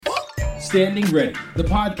Standing Ready, the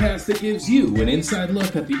podcast that gives you an inside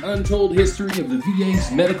look at the untold history of the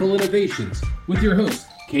VA's medical innovations with your hosts,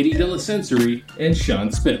 Katie Delasensory and Sean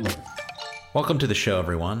Spittler. Welcome to the show,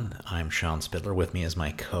 everyone. I'm Sean Spittler. With me is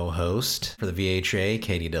my co-host for the VHA,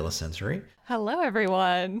 Katie Delasensory. Hello,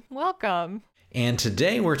 everyone. Welcome. And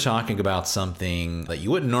today we're talking about something that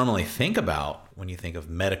you wouldn't normally think about when you think of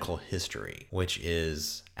medical history, which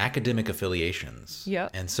is academic affiliations.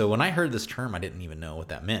 Yep. And so when I heard this term, I didn't even know what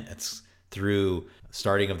that meant. It's through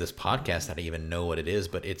starting of this podcast that I even know what it is,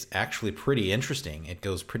 but it's actually pretty interesting. It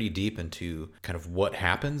goes pretty deep into kind of what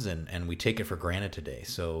happens, and we take it for granted today.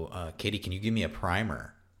 So, Katie, can you give me a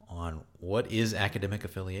primer on what is academic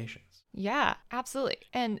affiliations? Yeah, absolutely.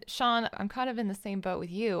 And Sean, I'm kind of in the same boat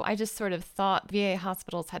with you. I just sort of thought VA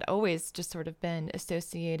hospitals had always just sort of been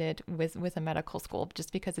associated with a medical school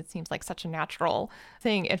just because it seems like such a natural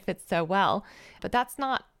thing. It fits so well. But that's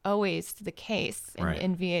not always the case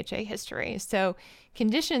in VHA history. So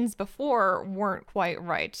conditions before weren't quite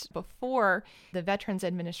right. Before the Veterans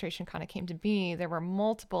Administration kind of came to be, there were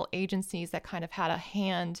multiple agencies that kind of had a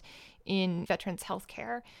hand in veterans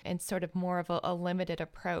healthcare and sort of more of a limited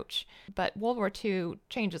approach. But World War II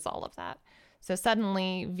changes all of that. So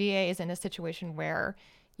suddenly VA is in a situation where,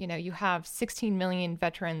 you know, you have 16 million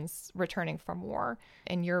veterans returning from war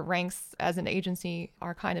and your ranks as an agency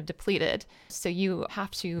are kind of depleted. So you have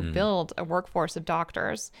to build a workforce of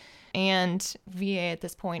doctors. And VA at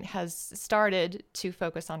this point has started to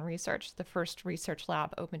focus on research. The first research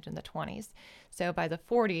lab opened in the 20s. So by the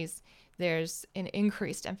 40s, there's an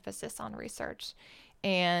increased emphasis on research.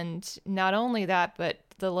 And not only that, but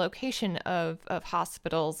the location of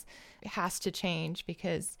hospitals has to change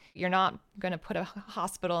because you're not going to put a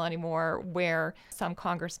hospital anymore where some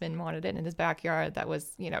congressman wanted it in his backyard that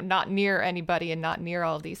was, you know, not near anybody and not near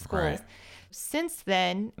all of these schools. Right. Since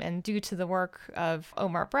then, and due to the work of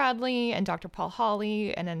Omar Bradley and Dr. Paul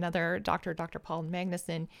Hawley and another doctor, Dr. Paul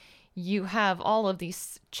Magnuson, you have all of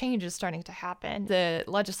these changes starting to happen. The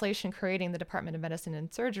legislation creating the Department of Medicine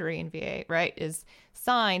and Surgery in VA, right, is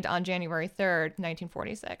signed on January 3rd,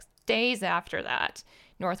 1946. Days after that,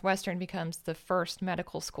 Northwestern becomes the first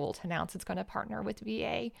medical school to announce it's going to partner with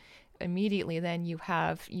VA. Immediately then you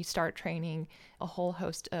start training a whole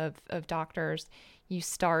host of doctors. You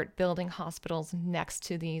start building hospitals next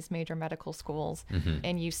to these major medical schools,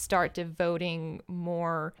 and you start devoting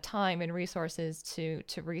more time and resources to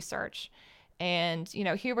research. And, you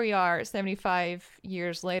know, here we are 75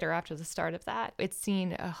 years later after the start of that. It's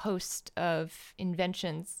seen a host of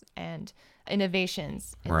inventions and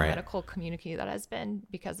innovations in the medical community that has been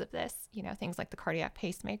because of this, you know, things like the cardiac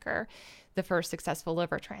pacemaker, the first successful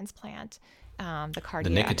liver transplant, the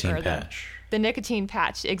nicotine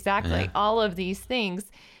patch. Exactly. Yeah. All of these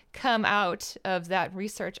things come out of that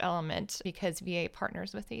research element because VA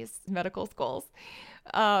partners with these medical schools.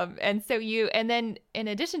 And then in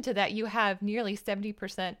addition to that, you have nearly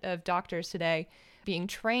 70% of doctors today being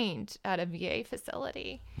trained at a VA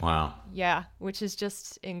facility. Wow. Yeah, which is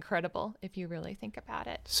just incredible if you really think about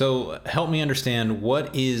it. So help me understand,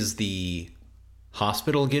 what is the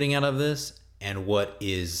hospital getting out of this and what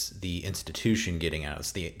is the institution getting out of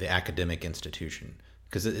this, the academic institution?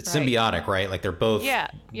 Because it's symbiotic, right? Like they're both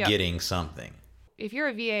getting something. If you're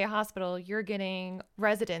a VA hospital, you're getting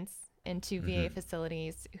residents into VA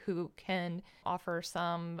facilities who can offer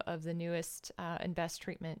some of the newest and best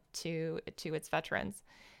treatment to its veterans.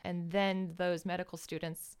 And then those medical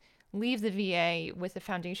students leave the VA with a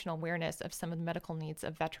foundational awareness of some of the medical needs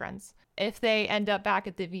of veterans. If they end up back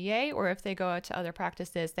at the VA or if they go out to other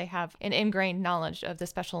practices, they have an ingrained knowledge of the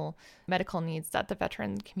special medical needs that the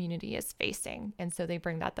veteran community is facing. And so they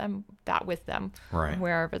bring that with them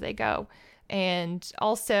wherever they go. And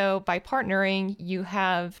also by partnering, you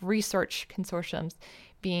have research consortiums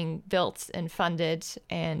being built and funded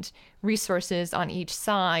and resources on each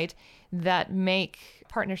side that make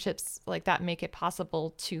partnerships like that make it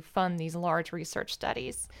possible to fund these large research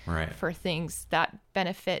studies for things that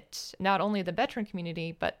benefit not only the veteran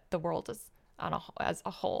community, but the world as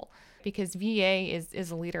a whole. Because VA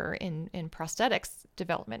is a leader in prosthetics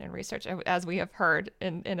development and research, as we have heard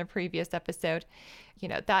in a previous episode. You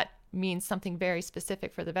know, that means something very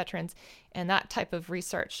specific for the veterans, and that type of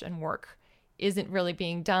research and work isn't really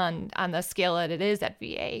being done on the scale that it is at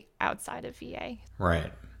VA outside of VA.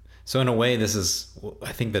 Right. So in a way, I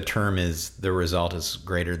think the term is the result is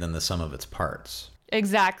greater than the sum of its parts.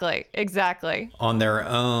 Exactly. On their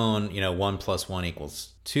own, 1 + 1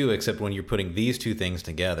 = 2, except when you're putting these two things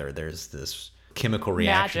together, there's this chemical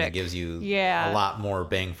reaction that gives you a lot more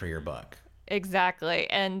bang for your buck. Exactly.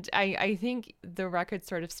 And I think the record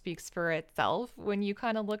sort of speaks for itself when you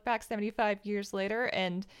kind of look back 75 years later.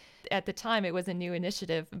 And at the time, it was a new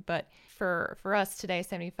initiative. But for us today,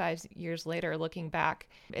 75 years later, looking back,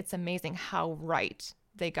 it's amazing how right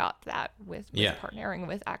they got that with partnering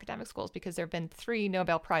with academic schools, because there have been 3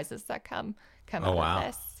 Nobel Prizes that come out of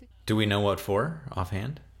this. Do we know what for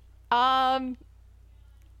offhand?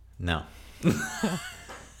 No.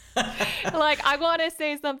 Like, I want to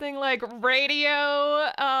say something like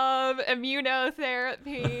radio,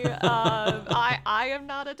 immunotherapy. I am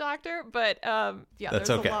not a doctor, but That's there's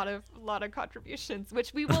okay. a lot of contributions,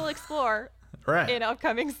 which we will explore Right. in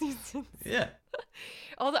upcoming seasons. Yeah.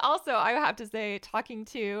 Also, I have to say, talking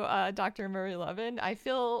to Dr. Murray Levin, I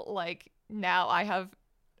feel like now I have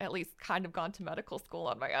at least kind of gone to medical school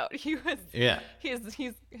on my own.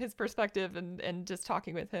 His perspective and just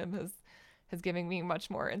talking with him has given me much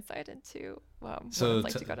more insight into what it's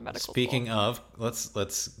like to go to medical speaking school. of,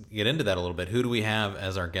 let's get into that a little bit. Who do we have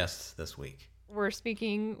as our guests this week? We're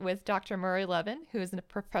speaking with Dr. Murray Levin, who is a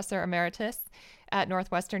professor emeritus at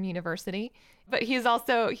Northwestern University. But he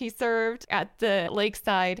served at the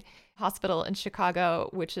Lakeside Hospital in Chicago,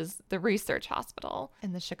 which is the research hospital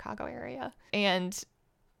in the Chicago area. And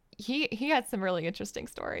he had some really interesting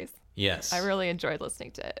stories. Yes. I really enjoyed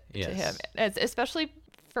listening to him, especially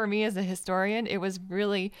for me as a historian. It was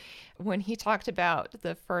really when he talked about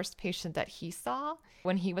the first patient that he saw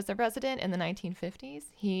when he was a resident in the 1950s.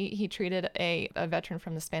 He treated a veteran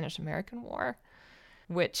from the Spanish-American War,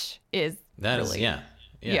 which is that's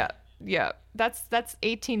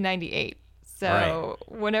 1898. So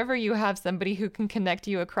whenever you have somebody who can connect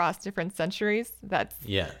you across different centuries, that's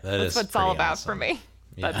what it's all about for me.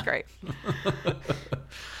 Yeah. That's great.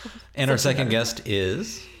 And our second guest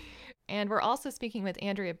is... And we're also speaking with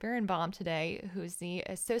Andrea Birnbaum today, who's the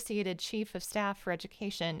Associated Chief of Staff for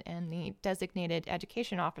Education and the Designated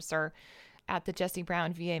Education Officer at the Jesse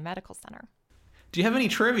Brown VA Medical Center. Do you have any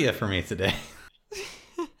trivia for me today?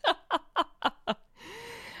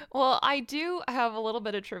 Well, I do have a little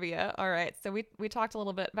bit of trivia. All right. So we talked a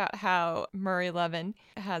little bit about how Murray Levin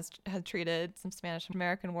had treated some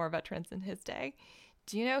Spanish-American War veterans in his day.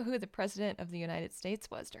 Do you know who the President of the United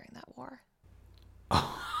States was during that war?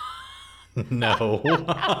 No.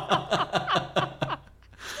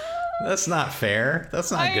 That's not fair.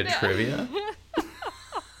 That's not good trivia.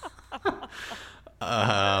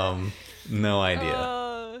 No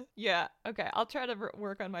idea. Yeah. Okay. I'll try to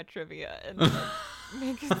work on my trivia and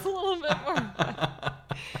make it a little bit more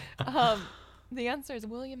fun. The answer is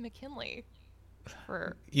William McKinley.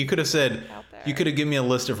 You could have said, you could have given me a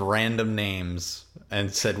list of random names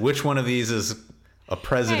and said, which one of these is a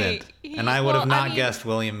president? And I would have guessed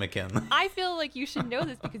William McKinley. I feel like you should know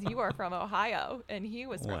this because you are from Ohio and he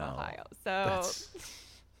was from Ohio. So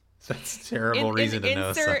that's a terrible reason to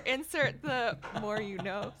know something. Insert the more you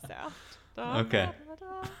know sound. Okay.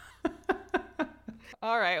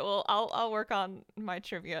 All right. Well, I'll work on my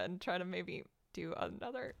trivia and try to maybe do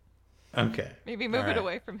another. Okay. Maybe move it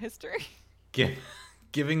away from history.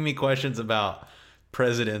 Giving me questions about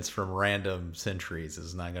presidents from random centuries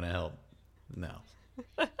is not going to help. No.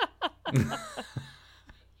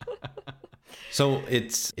 So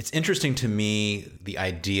it's interesting to me, the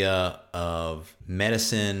idea of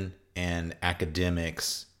medicine and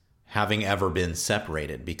academics having ever been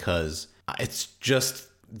separated, because it's just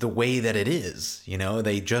the way that it is.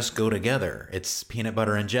 They just go together. It's peanut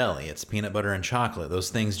butter and jelly. It's peanut butter and chocolate. Those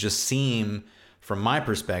things just seem, from my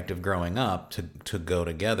perspective growing up, to go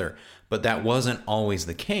together. But that wasn't always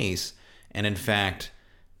the case. And in fact,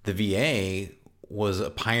 the VA was a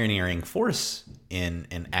pioneering force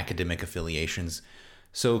in academic affiliations.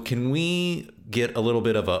 So can we get a little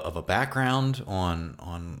bit of a background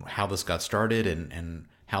on how this got started and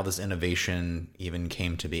how this innovation even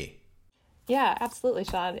came to be? Yeah, absolutely,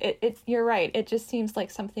 Sean. You're right. It just seems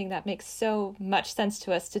like something that makes so much sense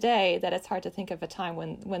to us today that it's hard to think of a time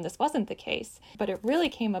when this wasn't the case. But it really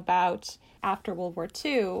came about after World War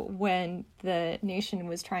II, when the nation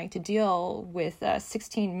was trying to deal with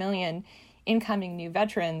 16 million incoming new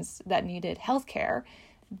veterans that needed health care.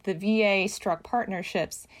 The VA struck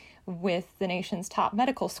partnerships with the nation's top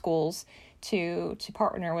medical schools to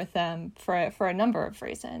partner with them for a number of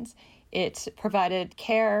reasons. It provided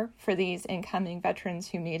care for these incoming veterans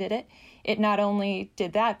who needed it. It not only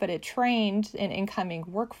did that, but it trained an incoming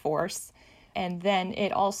workforce. And then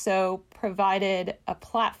it also provided a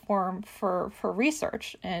platform for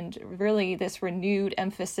research, and really this renewed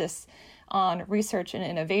emphasis on research and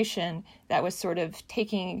innovation that was sort of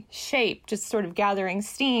taking shape, just sort of gathering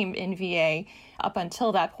steam in VA up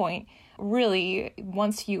until that point, really,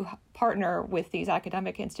 once you partner with these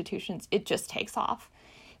academic institutions, it just takes off.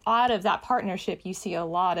 Out of that partnership, you see a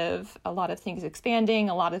lot of things expanding,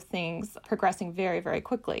 a lot of things progressing very, very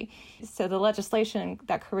quickly. So the legislation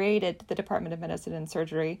that created the Department of Medicine and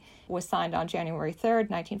Surgery was signed on January 3rd,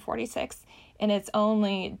 1946. And it's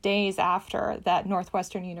only days after that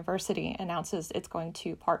Northwestern University announces it's going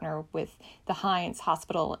to partner with the Hines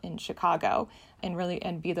Hospital in Chicago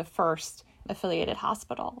and be the first affiliated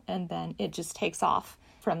hospital. And then it just takes off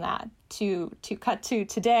from that to cut to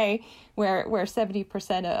today, where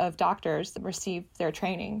 70% of doctors receive their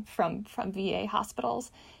training from VA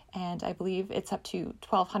hospitals. And I believe it's up to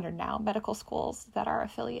 1,200 now medical schools that are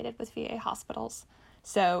affiliated with VA hospitals.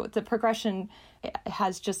 So the progression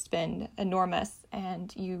has just been enormous,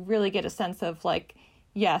 and you really get a sense of like,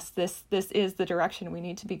 yes, this is the direction we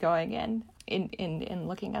need to be going in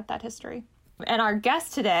looking at that history. And our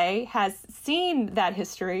guest today has seen that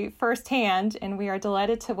history firsthand, and we are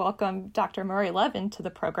delighted to welcome Dr. Murray Levin to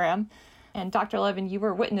the program. And Dr. Levin, you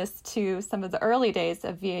were witness to some of the early days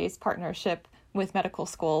of VA's partnership with medical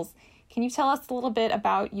schools. Can you tell us a little bit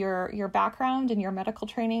about your background and your medical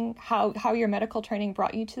training, how your medical training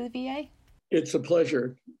brought you to the VA? It's a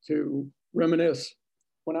pleasure to reminisce.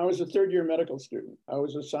 When I was a third-year medical student, I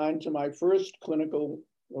was assigned to my first clinical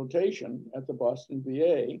rotation at the Boston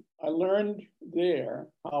VA. I learned there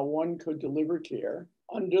how one could deliver care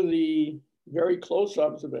under the very close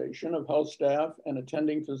observation of house staff and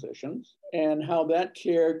attending physicians, and how that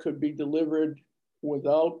care could be delivered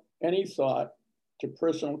without any thought to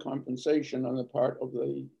personal compensation on the part of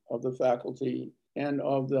the faculty and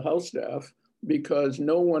of the house staff, because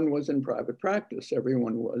no one was in private practice.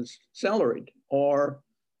 Everyone was salaried or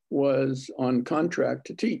was on contract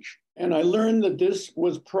to teach. And I learned that this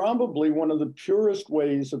was probably one of the purest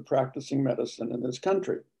ways of practicing medicine in this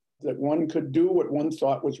country, that one could do what one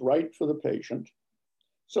thought was right for the patient.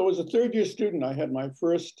 So as a third-year student, I had my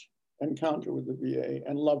first encounter with the VA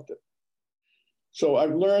and loved it. So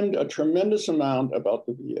I've learned a tremendous amount about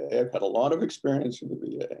the VA. I've had a lot of experience with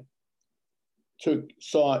the VA.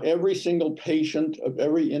 Saw every single patient of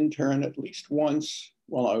every intern at least once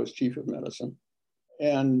while I was chief of medicine,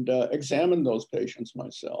 and examined those patients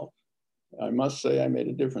myself. I must say I made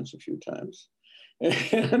a difference a few times.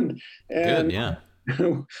 And good, yeah.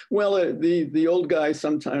 Well, the old guys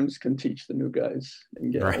sometimes can teach the new guys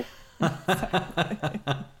and gals. Right.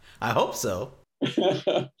 I hope so.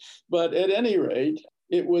 But at any rate,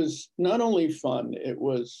 it was not only fun, it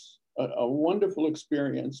was a wonderful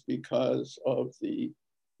experience because of the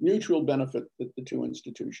mutual benefit that the two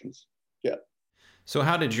institutions get. So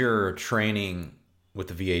how did your training with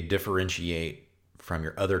the VA differentiate from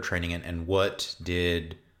your other training, and what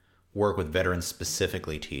did work with veterans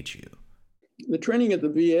specifically teach you? The training at the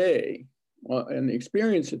VA and the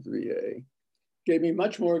experience at the VA gave me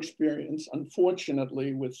much more experience,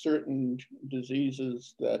 unfortunately, with certain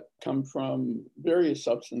diseases that come from various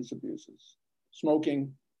substance abuses,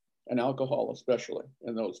 smoking and alcohol, especially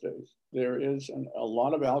in those days. There is a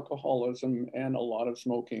lot of alcoholism and a lot of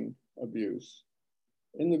smoking abuse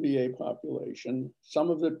in the VA population,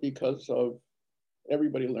 some of it because of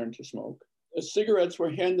everybody learned to smoke. The cigarettes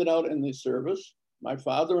were handed out in the service. My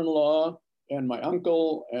father-in-law and my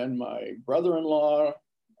uncle and my brother-in-law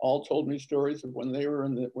all told me stories of when they were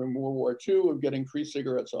in World War II of getting free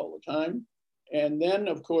cigarettes all the time. And then,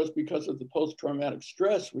 of course, because of the post-traumatic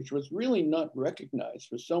stress, which was really not recognized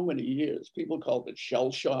for so many years, people called it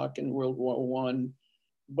shell shock in World War I,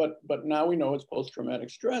 but now we know it's post-traumatic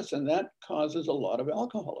stress, and that causes a lot of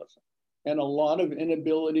alcoholism and a lot of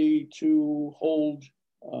inability to hold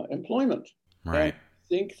employment. Right. And I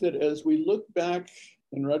think that as we look back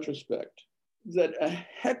in retrospect, that a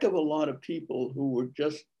heck of a lot of people who were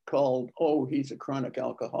just called, oh, he's a chronic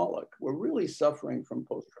alcoholic, were really suffering from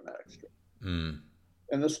post-traumatic stress. Mm.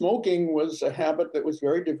 And the smoking was a habit that was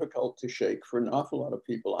very difficult to shake for an awful lot of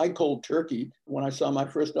people. I cold turkeyed when I saw my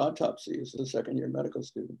first autopsy as a second-year medical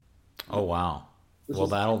student. Oh, wow. Well,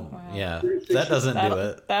 yeah, that do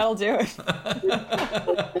it. That'll do it.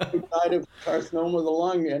 He died of carcinoma of the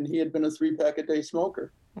lung, and he had been a 3-pack-a-day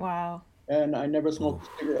smoker. Wow. And I never smoked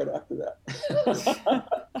a cigarette after that.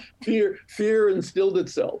 Fear instilled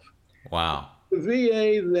itself. Wow. The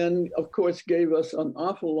VA then, of course, gave us an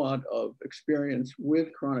awful lot of experience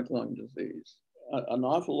with chronic lung disease, an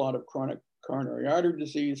awful lot of chronic coronary artery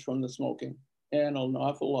disease from the smoking, and an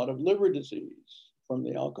awful lot of liver disease from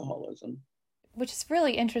the alcoholism. Which is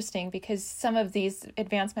really interesting because some of these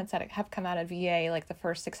advancements that have come out of VA, like the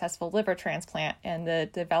first successful liver transplant and the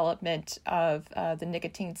development of the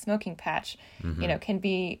nicotine smoking patch, can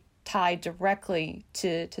be tied directly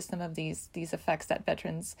to some of these effects that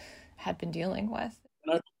veterans had been dealing with.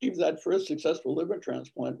 And I believe that first successful liver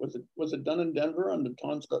transplant, was it done in Denver under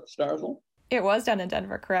Tom Starzl? It was done in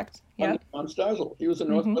Denver, correct? Yeah. Tom Starzl. He was a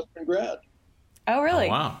Northwestern grad. Oh, really?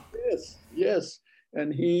 Oh, wow. Yes.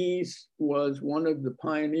 And he was one of the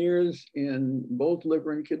pioneers in both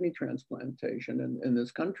liver and kidney transplantation in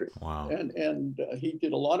this country. Wow. And he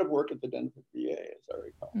did a lot of work at the Denver VA, as I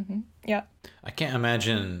recall. Yeah. I can't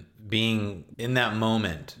imagine being in that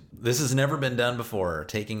moment. This has never been done before,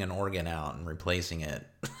 taking an organ out and replacing it.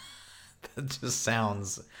 That just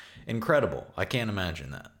sounds incredible. I can't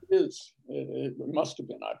imagine that. It is. It must have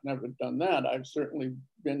been. I've never done that. I've certainly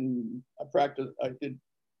been, I did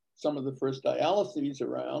some of the first dialyses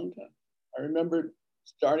around. I remember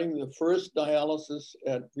starting the first dialysis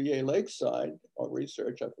at VA Lakeside, or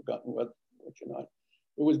research, I've forgotten what you're not.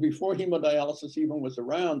 It was before hemodialysis even was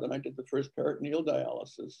around, and I did the first peritoneal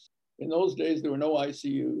dialysis. In those days, there were no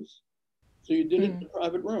ICUs, so you did it in a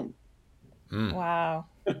private room. Wow.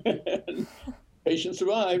 Patient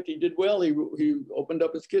survived. He did well. He opened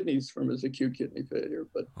up his kidneys from his acute kidney failure,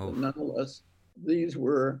 but nonetheless, these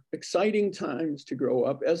were exciting times to grow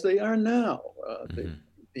up, as they are now. The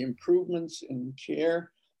improvements in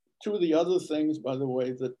care. Two of the other things, by the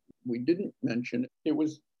way, that we didn't mention, it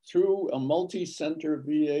was through a multi-center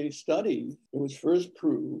VA study, it was first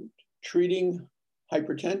proved treating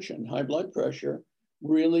hypertension, high blood pressure,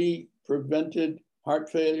 really prevented heart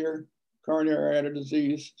failure, coronary artery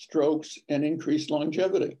disease, strokes, and increased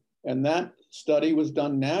longevity. And that study was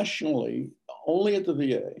done nationally, only at the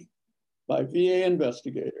VA, by VA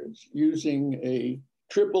investigators using a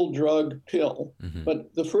triple drug pill.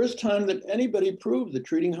 But the first time that anybody proved that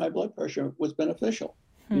treating high blood pressure was beneficial.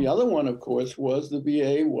 The other one, of course, was the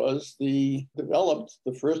VA developed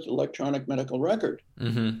the first electronic medical record.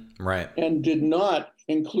 Right. And did not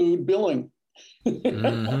include billing.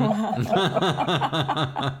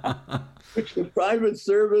 Which the private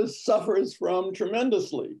service suffers from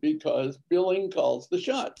tremendously, because billing calls the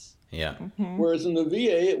shots. Yeah. Whereas in the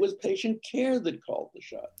VA, it was patient care that called the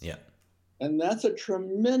shots. Yeah. And that's a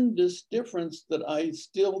tremendous difference that I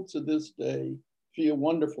still to this day feel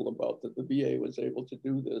wonderful about, that the VA was able to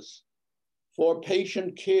do this for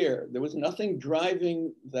patient care. There was nothing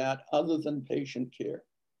driving that other than patient care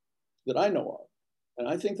that I know of. And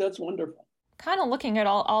I think that's wonderful. Kind of looking at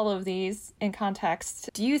all of these in context,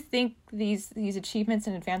 do you think these achievements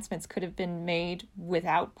and advancements could have been made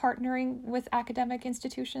without partnering with academic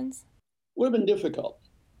institutions? Would have been difficult.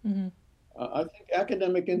 I think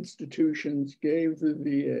academic institutions gave the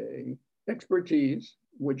VA expertise,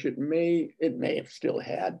 which it may have still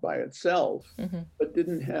had by itself, but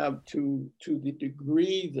didn't have to the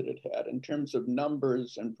degree that it had in terms of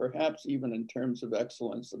numbers and perhaps even in terms of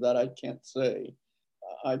excellence. So that I can't say.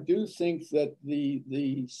 I do think that the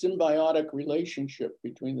symbiotic relationship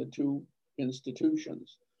between the two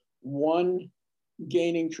institutions, one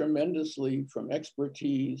gaining tremendously from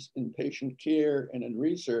expertise in patient care and in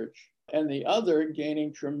research, and the other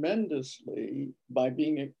gaining tremendously by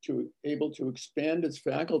being able to expand its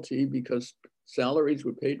faculty because salaries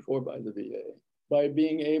were paid for by the VA, by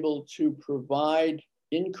being able to provide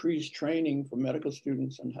increased training for medical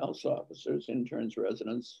students and house officers, interns,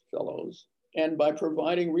 residents, fellows, and by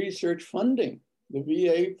providing research funding. The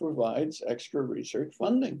VA provides extra research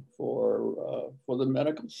funding for the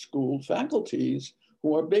medical school faculties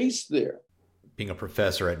who are based there. Being a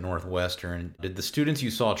professor at Northwestern, did the students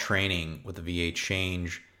you saw training with the VA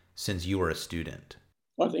change since you were a student?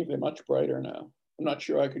 I think they're much brighter now. I'm not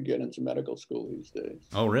sure I could get into medical school these days.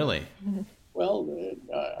 Oh, really? Well,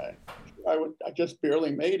 I just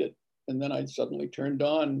barely made it. And then I suddenly turned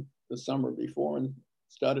on the summer before and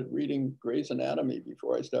started reading Grey's Anatomy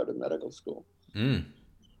before I started medical school.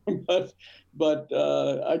 But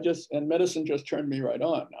medicine just turned me right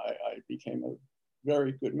on. I became a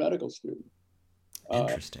very good medical student.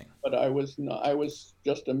 Interesting. But I was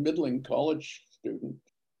just a middling college student.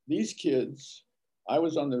 These kids, I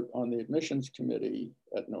was on the admissions committee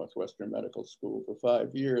at Northwestern Medical School for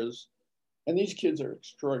 5 years, and these kids are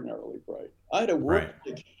extraordinarily bright. I had to work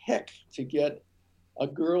like heck to get a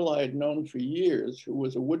girl I had known for years who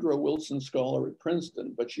was a Woodrow Wilson Scholar at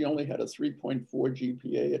Princeton, but she only had a 3.4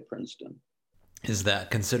 GPA at Princeton. Is that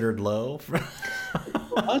considered low?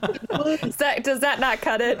 Does that not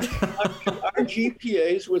cut it? Our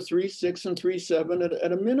GPAs were 3.6 and 3.7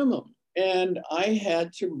 at a minimum. And I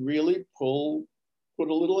had to really put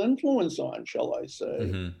a little influence on, shall I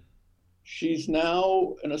say. She's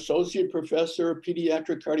now an associate professor of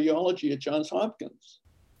pediatric cardiology at Johns Hopkins.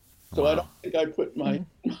 So I don't think I put my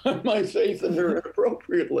my faith in her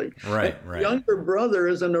appropriately. Right. Younger brother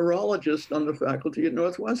is a neurologist on the faculty at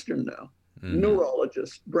Northwestern now.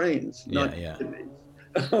 Neurologist, brains, not kidneys.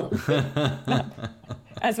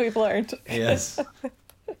 As we've learned. Yes.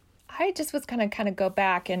 I just was kind of go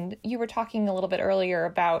back, and you were talking a little bit earlier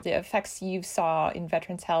about the effects you saw in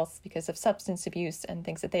veterans' health because of substance abuse and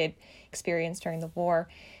things that they had experienced during the war.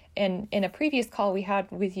 And in a previous call we had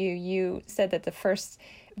with you, you said that the first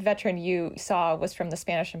veteran you saw was from the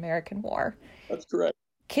Spanish-American War. That's correct.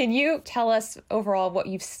 Can you tell us overall what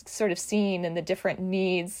you've sort of seen and the different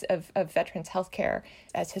needs of veterans' healthcare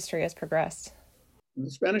as history has progressed? The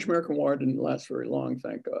Spanish-American War didn't last very long,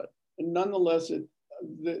 thank God. And nonetheless,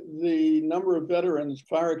 the number of veterans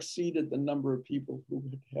far exceeded the number of people who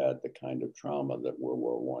had the kind of trauma that World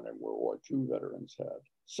War I and World War II veterans had.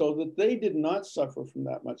 So that they did not suffer from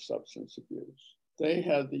that much substance abuse. They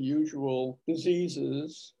had the usual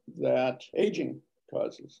diseases that aging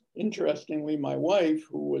causes. Interestingly, my wife,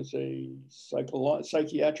 who was a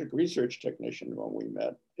psychiatric research technician when we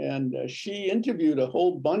met, and she interviewed a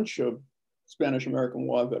whole bunch of Spanish-American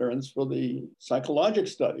War veterans for the psychologic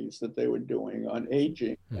studies that they were doing on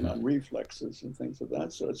aging and on reflexes and things of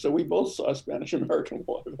that sort. So we both saw Spanish-American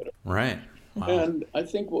War veterans. Right. Wow. And I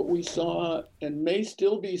think what we saw and may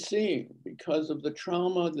still be seeing because of the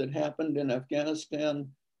trauma that happened in Afghanistan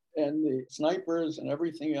and the snipers and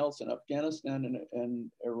everything else in Afghanistan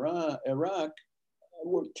and Iraq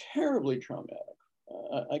were terribly traumatic.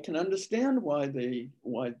 I can understand why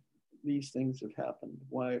these things have happened,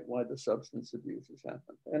 why the substance abuse has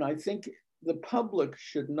happened. And I think the public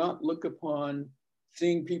should not look upon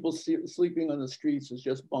seeing people sleeping on the streets as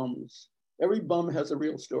just bums. Every bum has a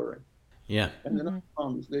real story. Yeah. And they're not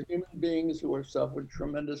bums. They're human beings who have suffered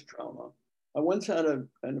tremendous trauma. I once had a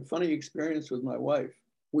funny experience with my wife.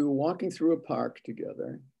 We were walking through a park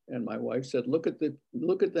together, and my wife said, look at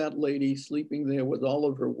that lady sleeping there with all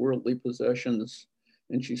of her worldly possessions,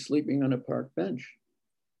 and she's sleeping on a park bench.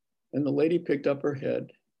 And the lady picked up her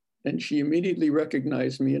head, and she immediately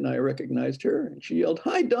recognized me, and I recognized her. And she yelled,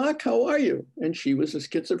 "Hi, Doc, how are you?" And she was a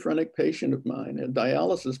schizophrenic patient of mine, a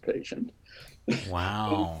dialysis patient.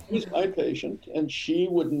 Wow. She was my patient, and she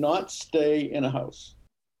would not stay in a house.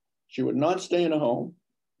 She would not stay in a home.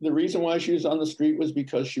 The reason why she was on the street was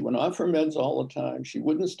because she went off her meds all the time. She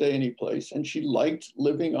wouldn't stay anyplace, and she liked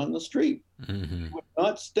living on the street. Mm-hmm. She would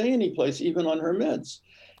not stay anyplace, even on her meds.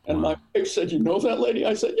 And Wow. my wife said, "You know that lady?"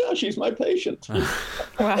 I said, "Yeah, she's my patient."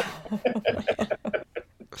 Wow.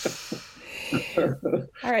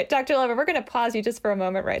 All right, Dr. Levitt, we're going to pause you just for a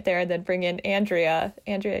moment right there and then bring in Andrea.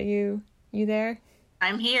 Andrea, you there?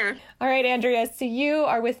 I'm here. All right, Andrea. So you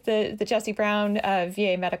are with the Jesse Brown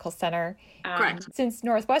VA Medical Center. Correct. Since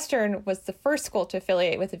Northwestern was the first school to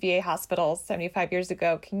affiliate with the VA hospital 75 years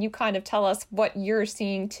ago, can you kind of tell us what you're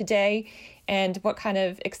seeing today and what kind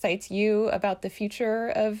of excites you about the future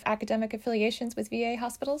of academic affiliations with VA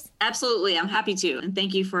hospitals? Absolutely. I'm happy to. And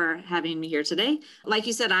thank you for having me here today. Like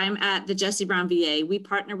you said, I'm at the Jesse Brown VA. We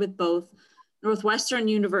partner with both Northwestern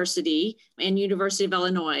University and University of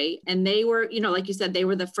Illinois. And they were, like you said, they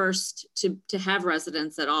were the first to have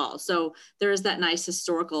residents at all. So there is that nice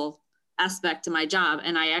historical aspect to my job.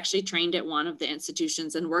 And I actually trained at one of the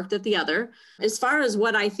institutions and worked at the other. As far as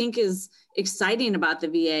what I think is exciting about the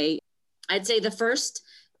VA, I'd say the first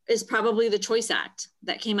is probably the Choice Act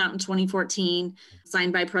that came out in 2014,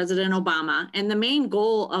 signed by President Obama. And the main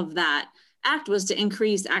goal of that act was to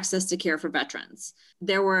increase access to care for veterans.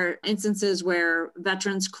 There were instances where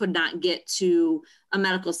veterans could not get to a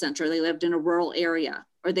medical center. They lived in a rural area,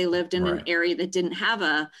 or they lived in an area that didn't have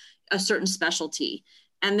a certain specialty.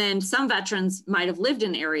 And then some veterans might have lived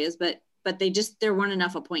in areas, but there weren't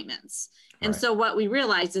enough appointments. And so what we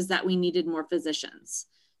realized is that we needed more physicians.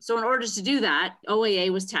 So in order to do that,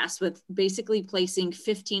 OAA was tasked with basically placing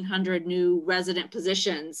 1,500 new resident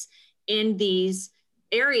positions in these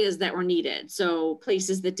areas that were needed. So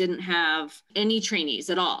places that didn't have any trainees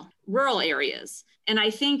at all, rural areas. And I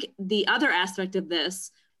think the other aspect of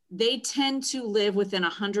this, they tend to live within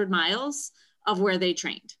 100 miles of where they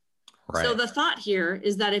trained. Right. So the thought here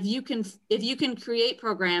is that if you can create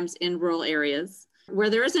programs in rural areas where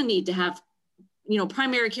there is a need to have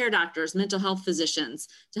primary care doctors, mental health physicians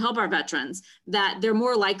to help our veterans, that they're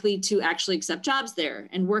more likely to actually accept jobs there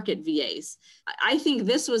and work at VAs. I think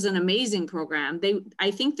this was an amazing program.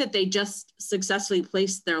 I think that they just successfully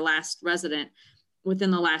placed their last resident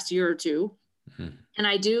within the last year or two. Mm-hmm. And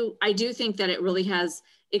I do think that it really has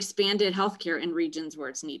expanded healthcare in regions where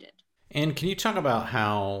it's needed. And can you talk about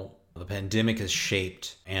how the pandemic has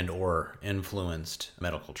shaped and or influenced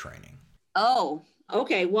medical training? Oh,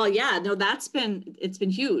 Okay, well, yeah, no, it's been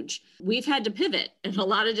huge. We've had to pivot in a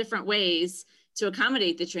lot of different ways to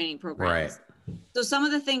accommodate the training programs. Right. So some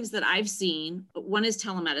of the things that I've seen, one is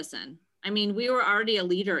telemedicine. I mean, we were already a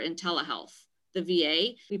leader in telehealth. The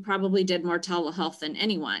VA, we probably did more telehealth than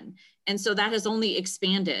anyone. And so that has only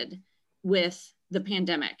expanded with the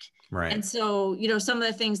pandemic. Right. And so, some of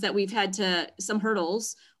the things that we've had some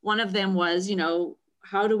hurdles, one of them was,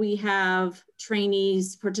 how do we have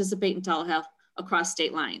trainees participate in telehealth across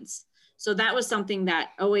state lines? So that was something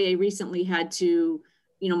that OAA recently had to,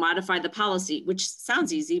 modify the policy, which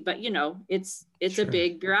sounds easy, but it's Sure. a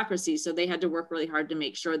big bureaucracy. So they had to work really hard to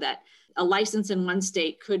make sure that a license in one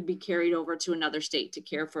state could be carried over to another state to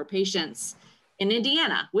care for patients in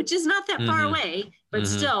Indiana, which is not that far away, but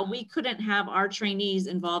still we couldn't have our trainees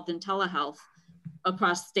involved in telehealth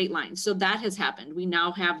across state lines. So that has happened. We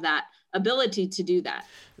now have that ability to do that.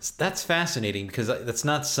 That's fascinating, because that's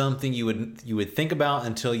not something you would think about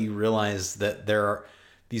until you realize that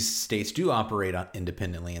these states do operate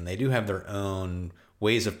independently, and they do have their own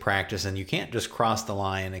ways of practice, and you can't just cross the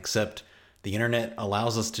line, except the internet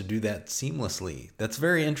allows us to do that seamlessly. That's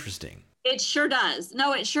very interesting. It sure does.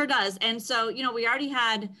 No, it sure does. And so, you already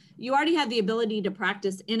had the ability to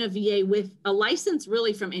practice in a VA with a license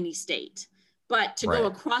really from any state, but to go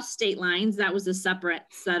across state lines, that was a separate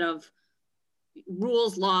set of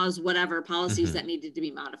rules, laws, whatever policies that needed to be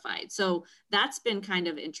modified. So that's been kind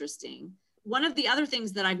of interesting. One of the other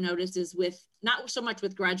things that I've noticed is not so much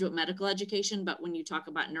with graduate medical education, but when you talk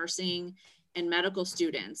about nursing and medical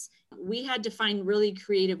students, we had to find really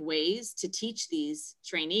creative ways to teach these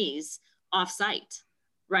trainees off-site,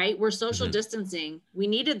 right? We're social distancing. We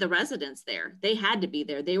needed the residents there. They had to be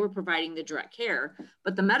there. They were providing the direct care,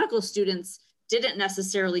 but the medical students didn't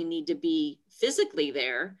necessarily need to be physically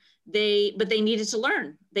there. But they needed to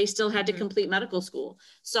learn. They still had to complete medical school.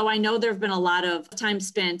 So I know there have been a lot of time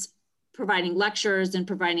spent providing lectures and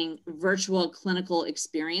providing virtual clinical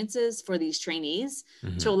experiences for these trainees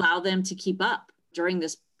to allow them to keep up during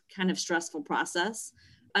this kind of stressful process.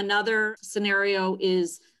 Another scenario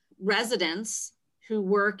is residents who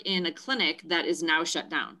work in a clinic that is now shut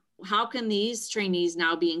down. How can these trainees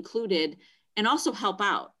now be included and also help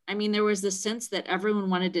out? I mean, there was this sense that everyone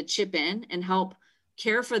wanted to chip in and help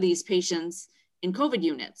care for these patients in COVID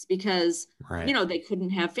units because, they couldn't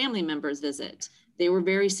have family members visit. They were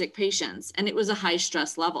very sick patients, and it was a high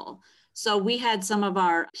stress level. So we had some of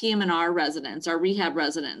our PM&R residents, our rehab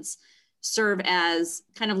residents, serve as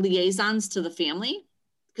kind of liaisons to the family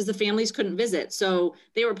because the families couldn't visit. So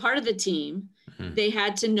they were part of the team. They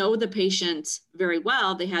had to know the patient very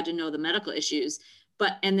well. They had to know the medical issues,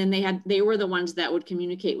 and then they were the ones that would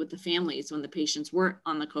communicate with the families when the patients were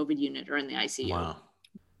on the COVID unit or in the ICU. Wow.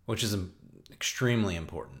 Which is extremely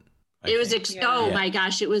important. My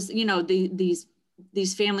gosh, it was,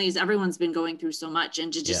 these families, everyone's been going through so much,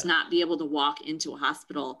 and to just not be able to walk into a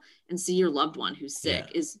hospital and see your loved one who's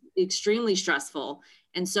sick is extremely stressful.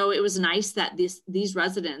 And so it was nice that these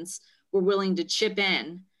residents were willing to chip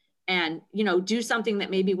in and, do something that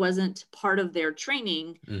maybe wasn't part of their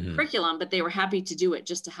training curriculum, but they were happy to do it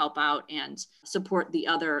just to help out and support the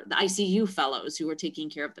ICU fellows who were taking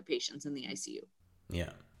care of the patients in the ICU. Yeah.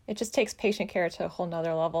 It just takes patient care to a whole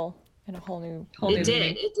nother level and a whole new. It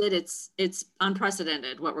did. It's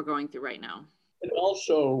unprecedented what we're going through right now. It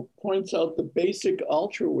also points out the basic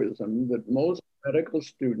altruism that most medical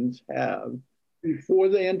students have before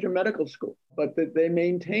they enter medical school, but that they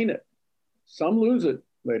maintain it. Some lose it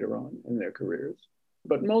later on in their careers,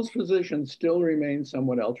 but most physicians still remain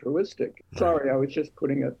somewhat altruistic. Sorry, I was just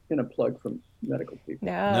putting in a plug for medical people.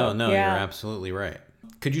 No, you're absolutely right.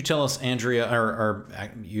 Could you tell us, Andrea, or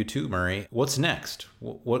you too, Murray, what's next?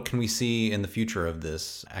 What can we see in the future of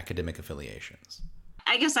this academic affiliations?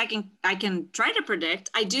 I guess I can try to predict.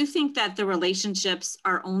 I do think that the relationships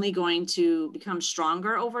are only going to become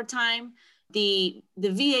stronger over time. The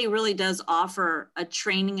VA really does offer a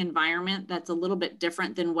training environment that's a little bit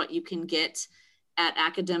different than what you can get at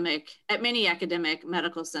many academic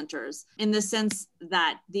medical centers, in the sense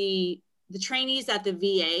that the trainees at the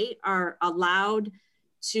VA are allowed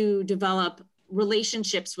to develop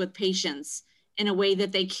relationships with patients in a way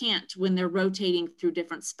that they can't when they're rotating through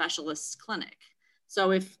different specialists' clinic.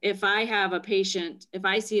 So if I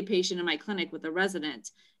see a patient in my clinic with a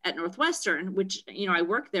resident at Northwestern, which, I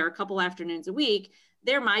work there a couple afternoons a week,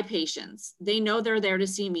 they're my patients. They know they're there to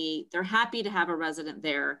see me. They're happy to have a resident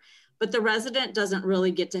there, but the resident doesn't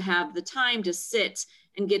really get to have the time to sit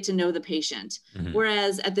and get to know the patient.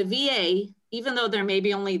 Whereas at the VA, even though they're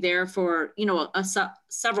maybe only there for,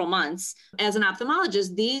 several months, as an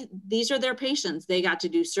ophthalmologist, these are their patients. They got to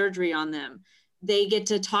do surgery on them. they get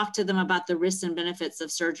to talk to them about the risks and benefits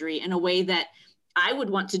of surgery in a way that I would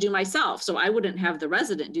want to do myself. So I wouldn't have the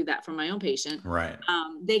resident do that for my own patient. Right.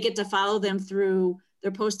 They get to follow them through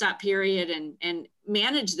their post-op period and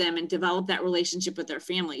manage them and develop that relationship with their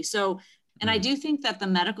family. So, and I do think that the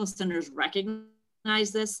medical centers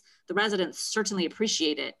recognize this. The residents certainly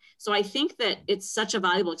appreciate it. So I think that it's such a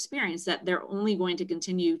valuable experience that they're only going to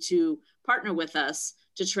continue to partner with us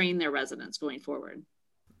to train their residents going forward.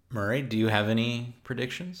 Murray, do you have any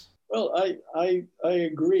predictions? Well, I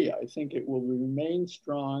agree. I think it will remain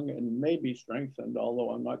strong and maybe strengthened,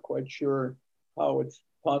 although I'm not quite sure how it's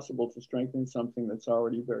possible to strengthen something that's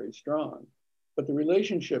already very strong. But the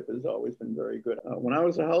relationship has always been very good. When I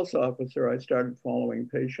was a health officer, I started following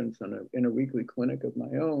patients in a weekly clinic of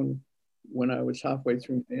my own when I was halfway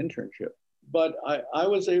through my internship. But I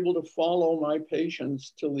was able to follow my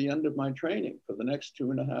patients till the end of my training for the next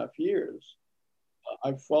 2.5 years.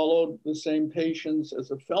 I followed the same patients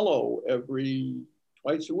as a fellow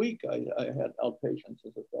twice a week. I had outpatients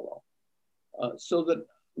as a fellow. So that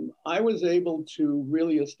I was able to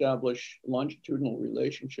really establish longitudinal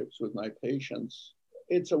relationships with my patients.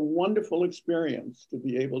 It's a wonderful experience to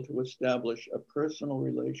be able to establish a personal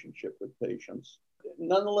relationship with patients.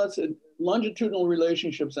 Nonetheless, longitudinal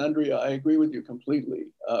relationships, Andrea, I agree with you completely,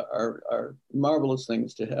 are marvelous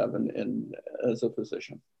things to have as a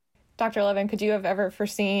physician. Dr. Levin, could you have ever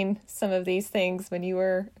foreseen some of these things when you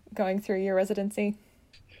were going through your residency?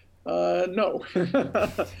 No.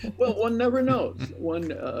 Well, one never knows.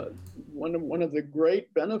 One of the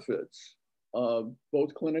great benefits of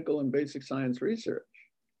both clinical and basic science research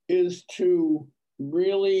is to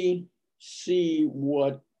really see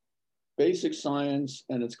what basic science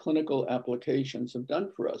and its clinical applications have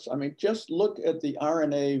done for us. I mean, just look at the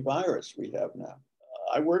RNA virus we have now.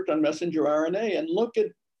 I worked on messenger RNA, and look at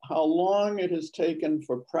how long it has taken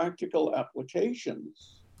for practical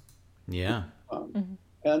applications. Yeah.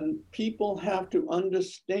 And people have to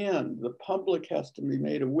understand, the public has to be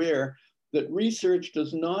made aware that research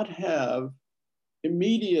does not have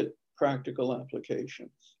immediate practical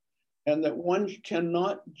applications, and that one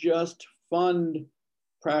cannot just fund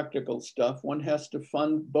practical stuff, one has to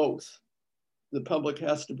fund both. The public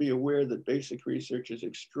has to be aware that basic research is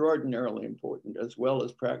extraordinarily important, as well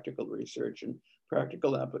as practical research and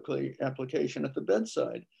practical application at the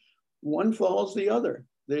bedside. One follows the other.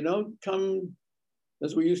 They don't come,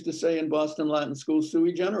 as we used to say in Boston Latin School,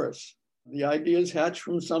 sui generis. The ideas hatch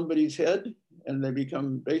from somebody's head and they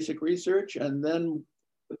become basic research, and then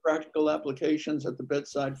the practical applications at the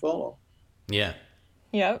bedside follow. Yeah.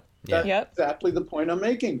 Yep. That's Yep. exactly the point I'm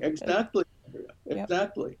making. Exactly.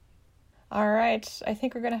 Exactly. All right. I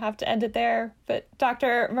think we're going to have to end it there. But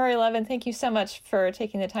Dr. Murray Levin, thank you so much for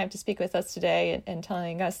taking the time to speak with us today and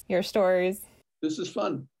telling us your stories. This is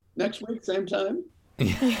fun. Next week, same time?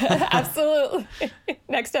 Yeah, absolutely.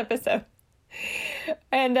 Next episode.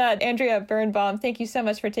 And Andrea Birnbaum, thank you so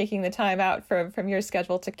much for taking the time out from your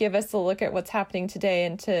schedule to give us a look at what's happening today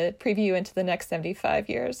and to preview into the next 75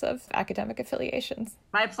 years of academic affiliations.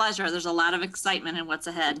 My pleasure. There's a lot of excitement in what's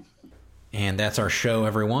ahead. And that's our show,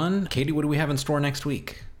 everyone. Katie, what do we have in store next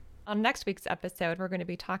week? On next week's episode, we're going to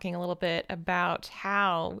be talking a little bit about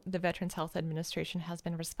how the Veterans Health Administration has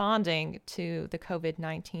been responding to the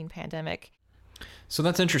COVID-19 pandemic. So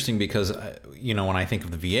that's interesting because, when I think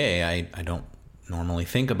of the VA, I don't normally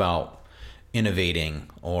think about innovating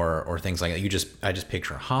or things like that. I just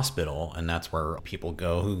picture a hospital, and that's where people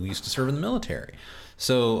go who used to serve in the military.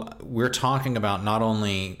 So we're talking about not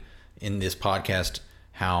only in this podcast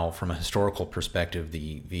how, from a historical perspective,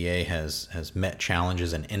 the VA has met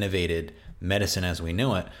challenges and innovated medicine as we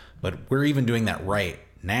know it, but we're even doing that right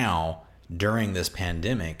now during this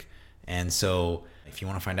pandemic. And so if you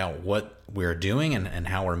want to find out what we're doing and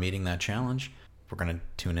how we're meeting that challenge, we're going to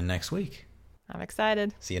tune in next week. I'm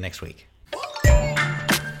excited. See you next week.